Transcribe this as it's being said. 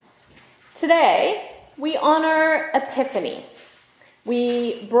Today, we honor Epiphany.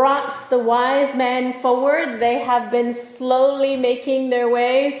 We brought the wise men forward. They have been slowly making their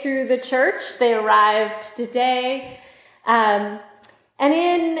way through the church. They arrived today. And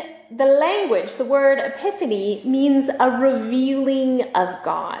in the language, the word Epiphany means a revealing of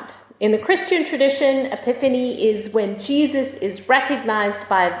God. In the Christian tradition, Epiphany is when Jesus is recognized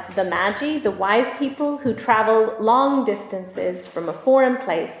by the Magi, the wise people who travel long distances from a foreign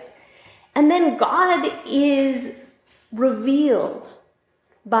place. And then God is revealed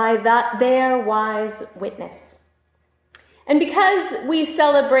by their wise witness. And because we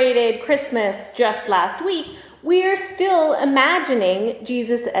celebrated Christmas just last week, we're still imagining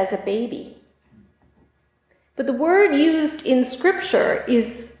Jesus as a baby. But the word used in Scripture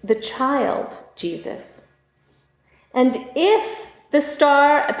is the child Jesus. And if the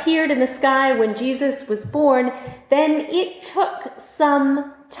star appeared in the sky when Jesus was born, then it took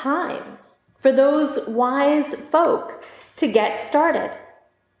some time for those wise folk to get started.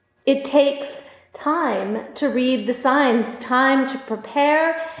 It takes time to read the signs, time to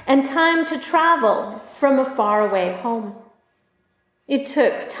prepare, and time to travel from a faraway home. It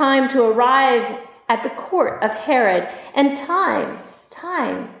took time to arrive at the court of Herod, and time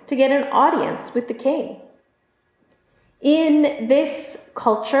to get an audience with the king. In this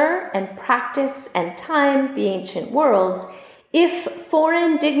culture and practice and time, the ancient worlds, if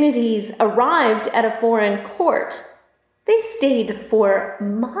foreign dignitaries arrived at a foreign court, they stayed for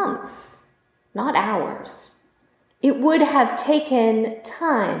months, not hours. It would have taken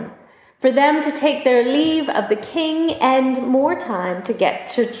time for them to take their leave of the king and more time to get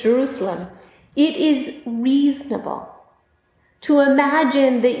to Jerusalem. It is reasonable to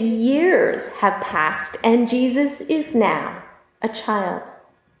imagine that years have passed and Jesus is now a child.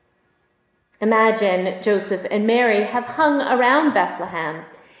 Imagine Joseph and Mary have hung around Bethlehem.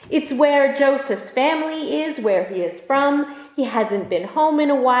 It's where Joseph's family is, where he is from. He hasn't been home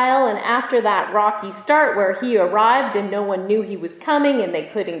in a while, and after that rocky start where he arrived and no one knew he was coming and they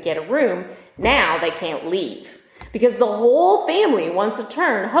couldn't get a room, now they can't leave because the whole family wants a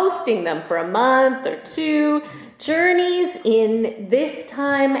turn hosting them for a month or two. Journeys in this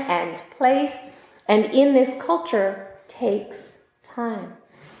time and place and in this culture takes time.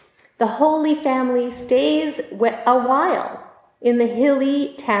 The Holy Family stays a while in the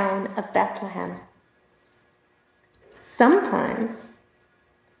hilly town of Bethlehem. Sometimes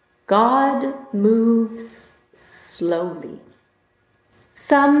God moves slowly.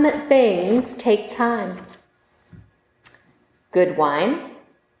 Some things take time. Good wine,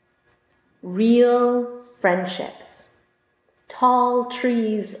 real friendships, tall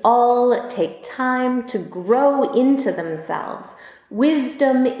trees all take time to grow into themselves.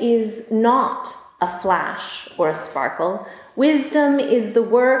 Wisdom is not a flash or a sparkle. Wisdom is the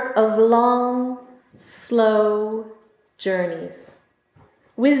work of long, slow journeys.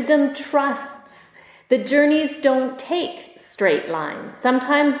 Wisdom trusts that journeys don't take straight lines.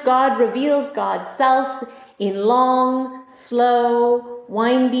 Sometimes God reveals God's self in long, slow,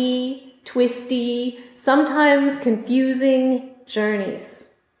 windy, twisty, sometimes confusing journeys.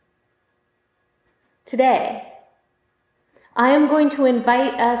 Today, I am going to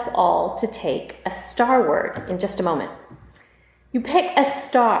invite us all to take a star word in just a moment. You pick a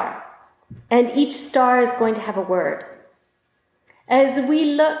star, and each star is going to have a word. As we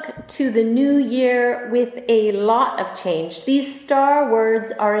look to the new year with a lot of change, these star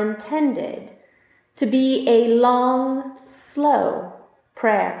words are intended to be a long, slow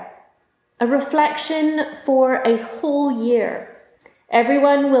prayer, a reflection for a whole year.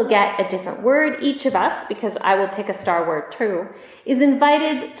 Everyone will get a different word. Each of us, because I will pick a star word too, is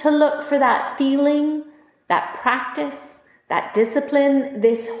invited to look for that feeling, that practice, that discipline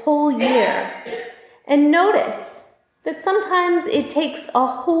this whole year. And notice that sometimes it takes a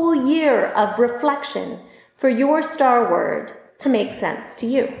whole year of reflection for your star word to make sense to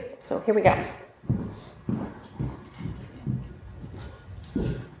you. So here we go.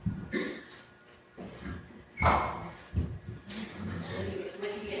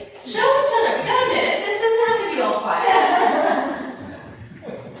 Show each other. We got a minute. This doesn't have to be all quiet.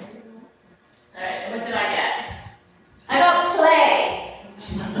 All right, what did I get? I got play.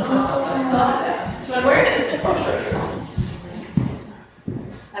 One word?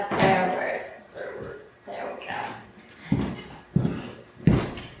 A prayer word. There we go.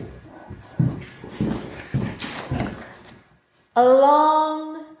 A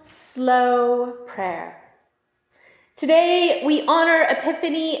long, slow prayer. Today, we honor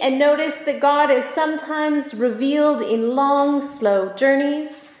Epiphany and notice that God is sometimes revealed in long, slow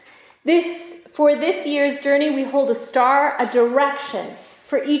journeys. For this year's journey, we hold a star, a direction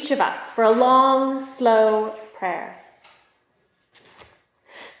for each of us for a long, slow prayer.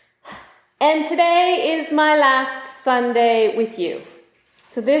 And today is my last Sunday with you.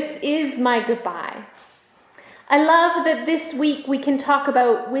 So this is my goodbye. I love that this week we can talk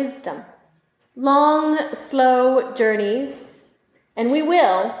about wisdom, long, slow journeys, and we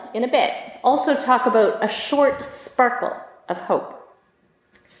will, in a bit, also talk about a short sparkle of hope.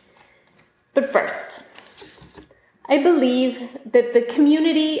 But first, I believe that the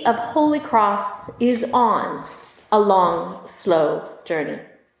community of Holy Cross is on a long, slow journey.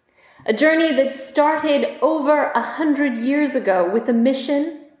 A journey that started over 100 years ago with a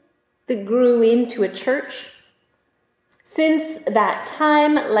mission that grew into a church. Since that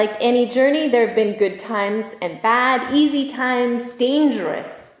time, like any journey, there have been good times and bad, easy times,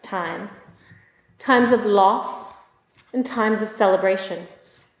 dangerous times, times of loss, and times of celebration.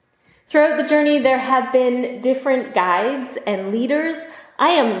 Throughout the journey, there have been different guides and leaders.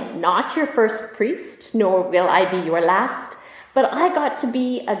 I am not your first priest, nor will I be your last, but I got to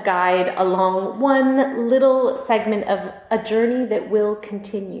be a guide along one little segment of a journey that will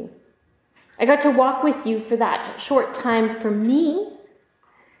continue. I got to walk with you for that short time. For me,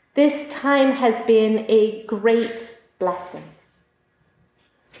 this time has been a great blessing.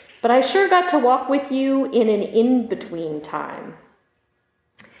 But I sure got to walk with you in an in-between time.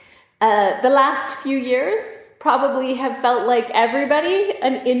 The last few years probably have felt like everybody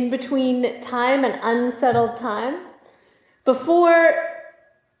an in-between time, an unsettled time. Before,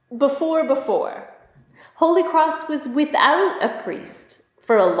 Holy Cross was without a priest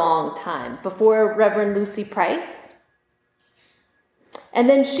for a long time, before Reverend Lucy Price. And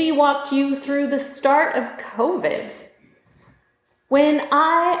then she walked you through the start of COVID. When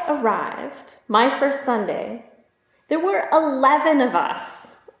I arrived, my first Sunday, there were 11 of us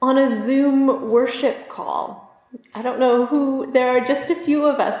on a Zoom worship call. I don't know who, there are just a few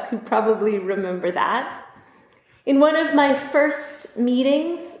of us who probably remember that. In one of my first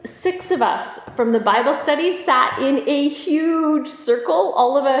meetings, 6 of us from the Bible study sat in a huge circle,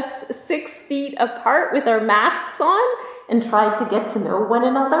 all of us 6 feet apart with our masks on, and tried to get to know one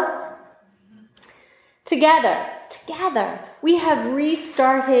another. Together, we have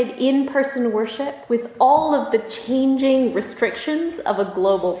restarted in-person worship with all of the changing restrictions of a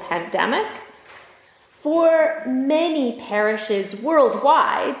global pandemic. For many parishes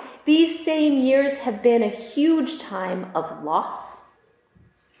worldwide, these same years have been a huge time of loss.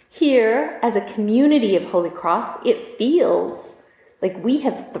 Here, as a community of Holy Cross, it feels like we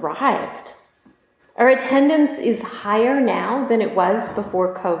have thrived. Our attendance is higher now than it was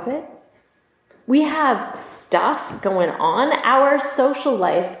before COVID. We have stuff going on. Our social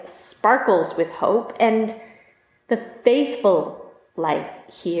life sparkles with hope, and the faithful life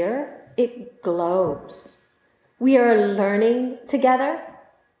here, it glows. We are learning together,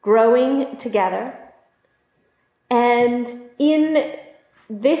 growing together. And in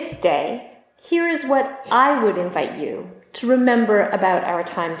this day, here is what I would invite you to remember about our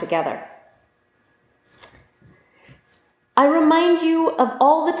time together. I remind you of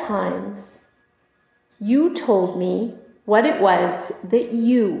all the times you told me what it was that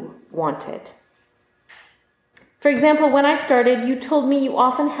you wanted. For example, when I started, you told me you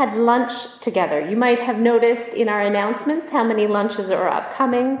often had lunch together. You might have noticed in our announcements how many lunches are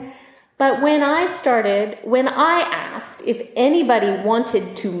upcoming. But when I asked if anybody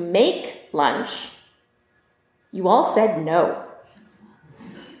wanted to make lunch, you all said no.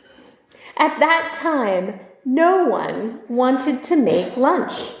 At that time, no one wanted to make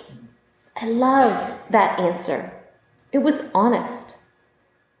lunch. I love that answer. It was honest.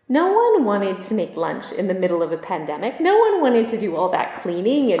 No one wanted to make lunch in the middle of a pandemic. No one wanted to do all that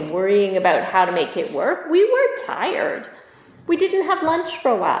cleaning and worrying about how to make it work. We were tired. We didn't have lunch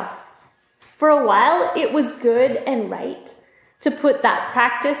for a while. For a while, it was good and right to put that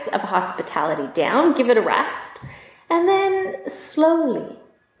practice of hospitality down, give it a rest, and then slowly,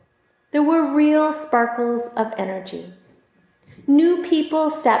 there were real sparkles of energy. New people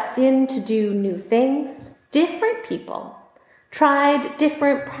stepped in to do new things. Different people tried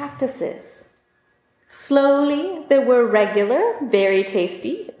different practices. Slowly, there were regular, very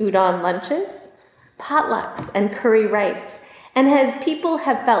tasty udon lunches, potlucks, and curry rice. And as people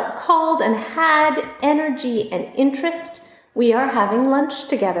have felt called and had energy and interest, we are having lunch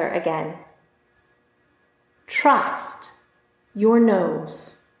together again. Trust your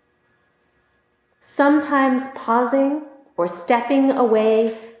nose. Sometimes pausing or stepping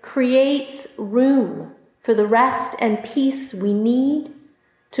away creates room for the rest and peace we need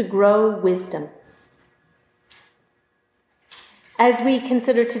to grow wisdom. As we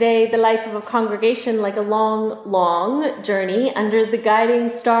consider today the life of a congregation like a long, long journey under the guiding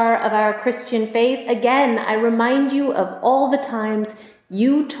star of our Christian faith, again, I remind you of all the times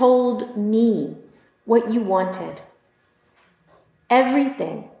you told me what you wanted.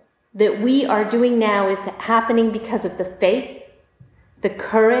 Everything that we are doing now is happening because of the faith, the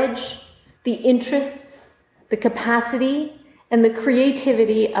courage, the interests, the capacity, and the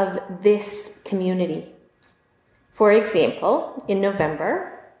creativity of this community. For example, in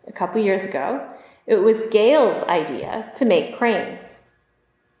November, a couple years ago, it was Gail's idea to make cranes.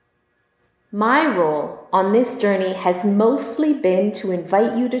 My role on this journey has mostly been to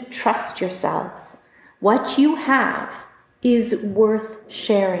invite you to trust yourselves. What you have is worth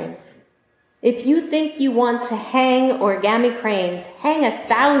sharing. If you think you want to hang origami cranes, hang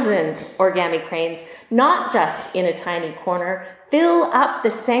 1,000 origami cranes, not just in a tiny corner. Fill up the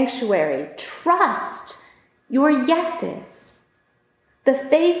sanctuary. Trust your yeses. The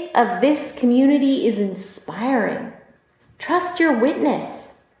faith of this community is inspiring. Trust your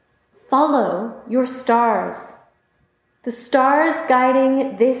witness. Follow your stars. The stars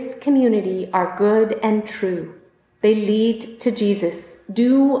guiding this community are good and true. They lead to Jesus.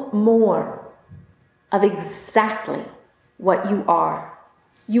 Do more of exactly what you are.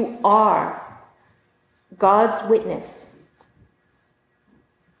 You are God's witness.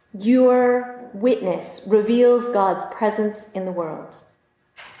 Your witness reveals God's presence in the world.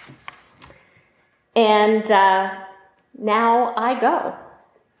 And now I go.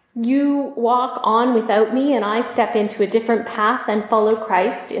 You walk on without me, and I step into a different path and follow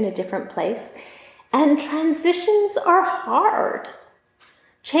Christ in a different place. And transitions are hard.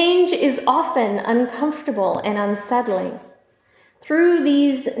 Change is often uncomfortable and unsettling. Through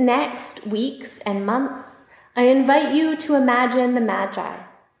these next weeks and months, I invite you to imagine the Magi,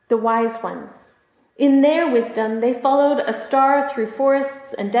 the wise ones. In their wisdom, they followed a star through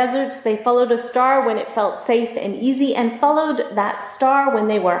forests and deserts. They followed a star when it felt safe and easy, and followed that star when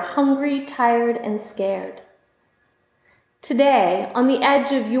they were hungry, tired, and scared. Today, on the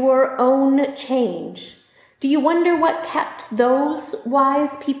edge of your own change, do you wonder what kept those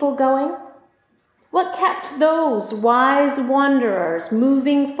wise people going? What kept those wise wanderers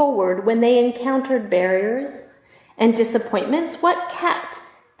moving forward when they encountered barriers and disappointments? What kept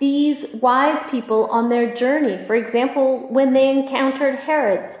these wise people on their journey? For example, when they encountered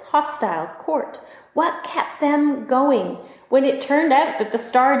Herod's hostile court, what kept them going when it turned out that the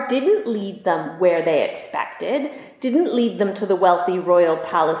star didn't lead them where they expected, didn't lead them to the wealthy royal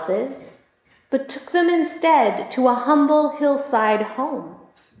palaces, but took them instead to a humble hillside home?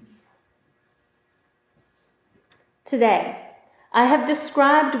 Today, I have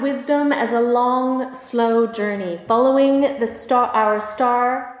described wisdom as a long, slow journey, following our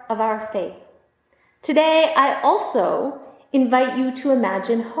star of our faith. Today, I also invite you to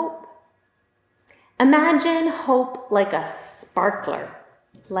imagine hope. Imagine hope like a sparkler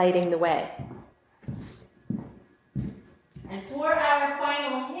lighting the way. And for our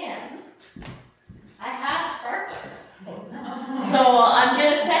final hymn, I have sparklers. So I'm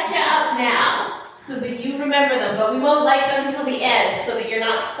going to set you up now so that you remember them, but we won't light them till the end so that you're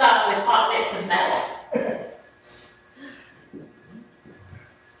not stuck with hot bits of metal.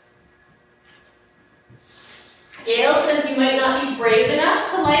 Gail says you might not be brave enough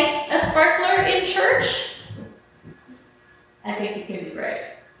to light a sparkler in church. I think you can be brave.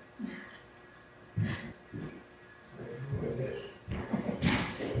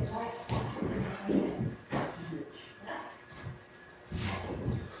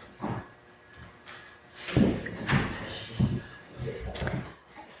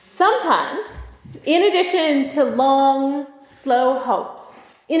 Sometimes, in addition to long, slow hopes,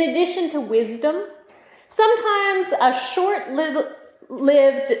 in addition to wisdom, sometimes a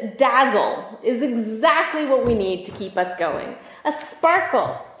short-lived dazzle is exactly what we need to keep us going. A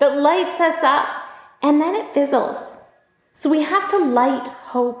sparkle that lights us up, and then it fizzles. So we have to light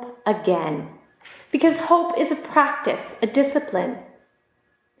hope again, because hope is a practice, a discipline.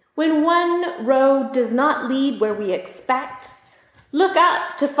 When one road does not lead where we expect, look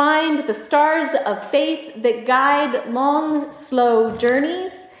up to find the stars of faith that guide long, slow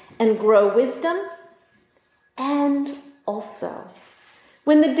journeys and grow wisdom. And also,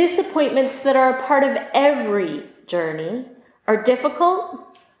 when the disappointments that are a part of every journey are difficult,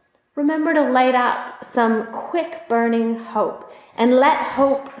 remember to light up some quick burning hope and let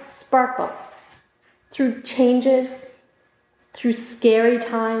hope sparkle through changes, through scary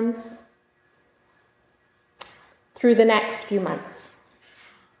times, through the next few months.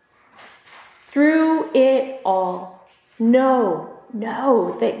 Through it all, know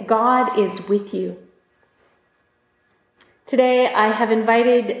that God is with you. Today, I have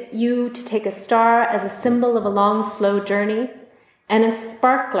invited you to take a star as a symbol of a long, slow journey and a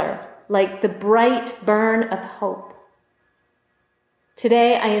sparkler like the bright burn of hope.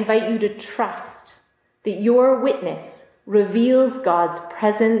 Today, I invite you to trust that your witness reveals God's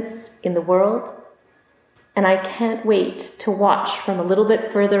presence in the world, and I can't wait to watch from a little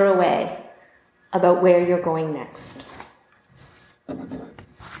bit further away about where you're going next.